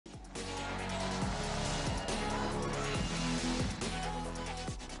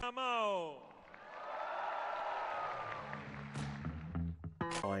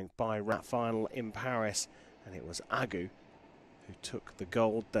high final in Paris, and it was Agu who took the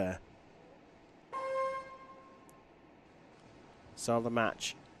gold there. Start of the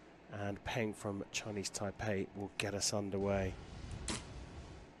match, and Peng from Chinese Taipei will get us underway.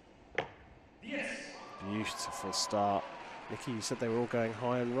 Yes. Beautiful start. Nikki, you said they were all going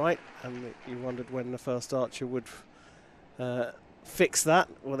high and right, and you wondered when the first archer would fix that.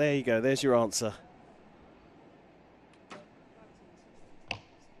 Well, there you go. There's your answer.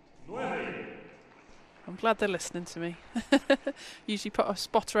 I'm glad they're listening to me. Usually put a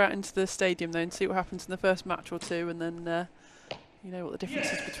spotter out into the stadium though and see what happens in the first match or two, and then you know what the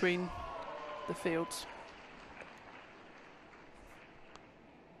difference is between the fields.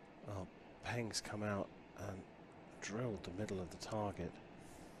 Well, Peng's come out and drilled the middle of the target.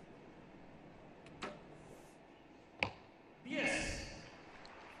 Yes.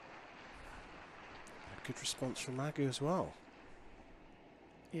 A good response from Agu as well.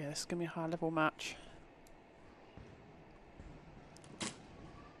 Yeah, this is going to be a high level match.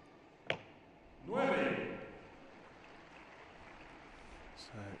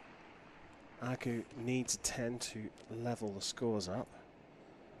 So Agu needs a 10 to level the scores up,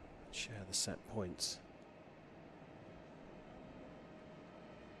 share the set points.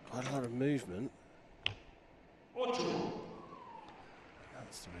 Quite a lot of movement. That's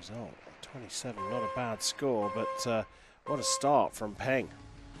the result. 27, not a bad score, but what a start from Peng.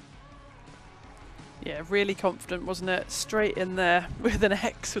 Yeah, really confident, wasn't it? Straight in there with an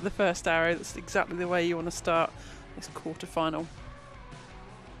X with the first arrow. That's exactly the way you want to start this quarter-final.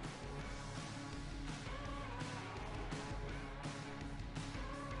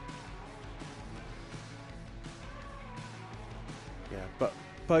 Yeah, but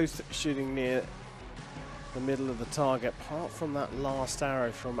both shooting near the middle of the target, apart from that last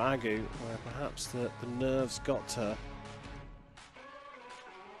arrow from Agu, where perhaps the nerves got to her.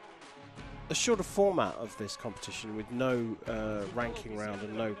 The shorter format of this competition, with no ranking round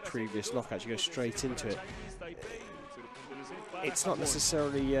and no previous knockouts, you go straight into it. It's not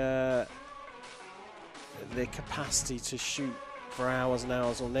necessarily the capacity to shoot for hours and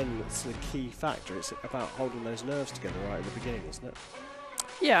hours on end that's the key factor. It's about holding those nerves together right at the beginning, isn't it?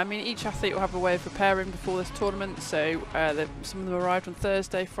 Yeah, I mean, each athlete will have a way of preparing before this tournament. So some of them arrived on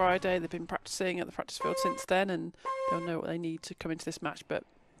Thursday, Friday. They've been practicing at the practice field since then, and they'll know what they need to come into this match. But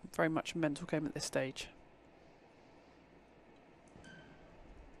very much a mental game at this stage.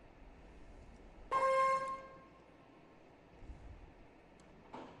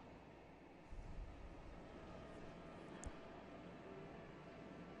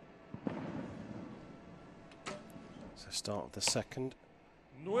 So start of the second.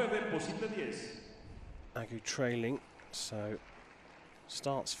 Agu trailing, so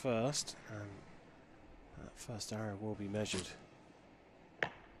starts first, and that first arrow will be measured.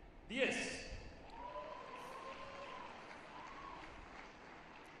 Yes.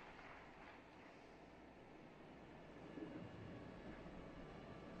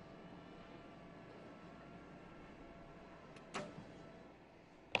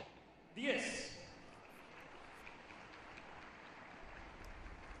 Yes.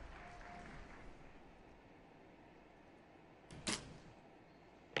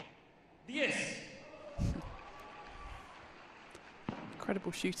 Yes.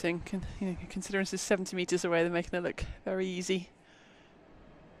 Incredible shooting. Considering this is 70 metres away, they're making it look very easy.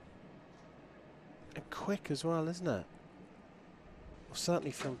 And quick as well, isn't it? Well,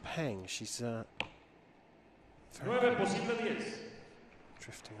 certainly from Peng, she's very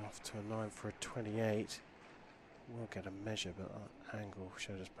drifting off to a 9 for a 28. We'll get a measure, but that angle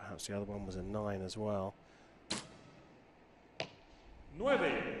showed us perhaps the other one was a 9 as well. Well,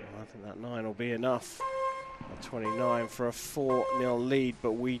 I think that 9 will be enough. A 29 for a 4-0 lead,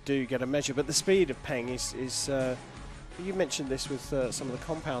 but we do get a measure. But the speed of Peng is you mentioned this with some of the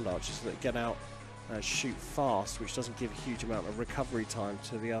compound archers that get out, shoot fast, which doesn't give a huge amount of recovery time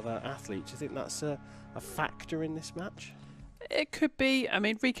to the other athlete. Do you think that's a factor in this match? It could be. I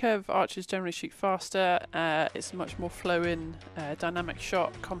mean, recurve archers generally shoot faster. It's a much more flowing, dynamic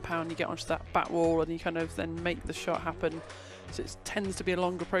shot. Compound, you get onto that back wall and you kind of then make the shot happen. So it tends to be a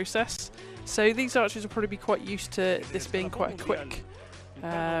longer process. So these archers will probably be quite used to this being quite a quick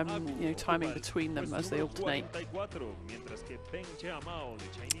timing between them as they alternate.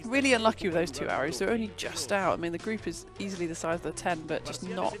 Really unlucky with those two arrows. They're only just out. I mean, the group is easily the size of the 10, but just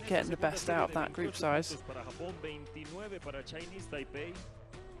not getting the best out of that group size.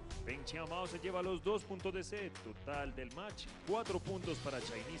 Peng Chiamao se lleva los 2 puntos de set. Total del match, 4 puntos para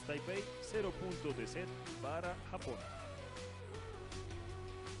Chinese Taipei, 0 puntos de set para Japón.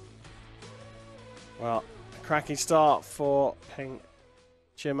 Well, a cracking start for Peng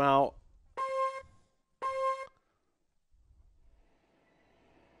Jamal.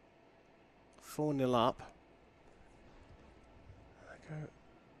 Four-nil up.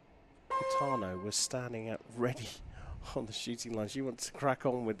 Tano was standing up ready on the shooting line. She wants to crack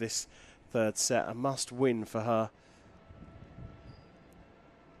on with this third set. A must win for her.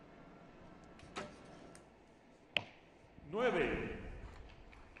 Nueve.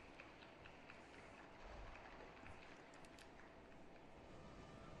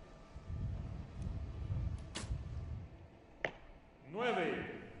 Nueve.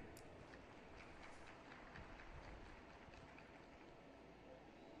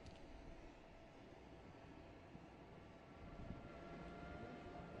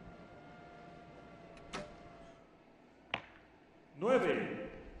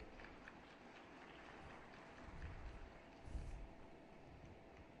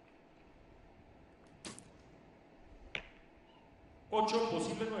 8,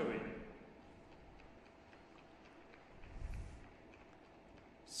 posible 9.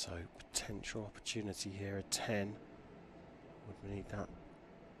 So potential opportunity here at 10. Would need that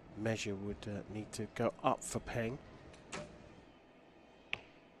measure would need to go up for Peng.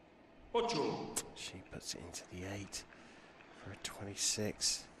 8. She puts it into the 8 for a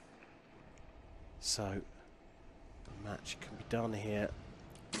 26. So the match can be done here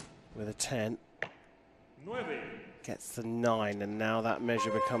with a 10. 9. Gets the 9, and now that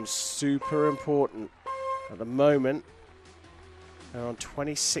measure becomes super important. At the moment, they're on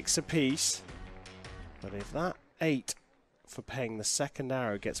 26 apiece. But if that 8 for Peng, the second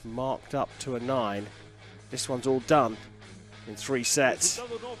arrow, gets marked up to a 9, this one's all done in 3 sets.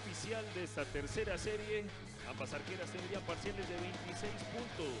 Resultado no oficial de esta tercera serie. Ambas arqueras tendrían parciales de 26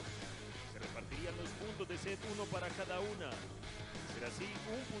 puntos. Se repartirían los puntos de set, uno para cada una. Será así,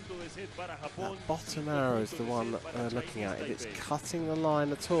 un punto de set para Japón. That bottom arrow is the one that we're looking at. If it's cutting the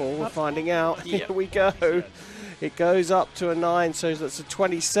line at all, we're finding out. Here we go. It goes up to a 9, so that's a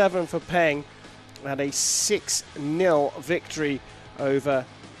 27 for Peng. And a 6-0 victory over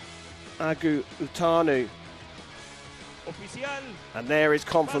Agu Utanu. And there is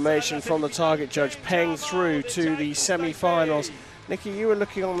confirmation from the target judge. Peng through to the semi-finals. Nikki, you were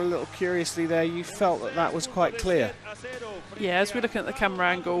looking on a little curiously there. You felt that that was quite clear. Yeah, as we're looking at the camera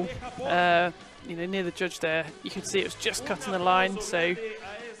angle, you know, near the judge there, you could see it was just cutting the line. So,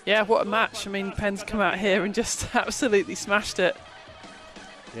 yeah, what a match. I mean, Peng's come out here and just absolutely smashed it.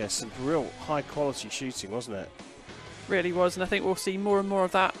 Yeah, some real high-quality shooting, wasn't it? Really was, and I think we'll see more and more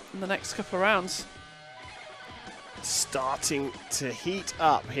of that in the next couple of rounds. Starting to heat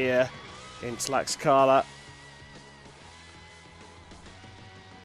up here in Tlaxcala.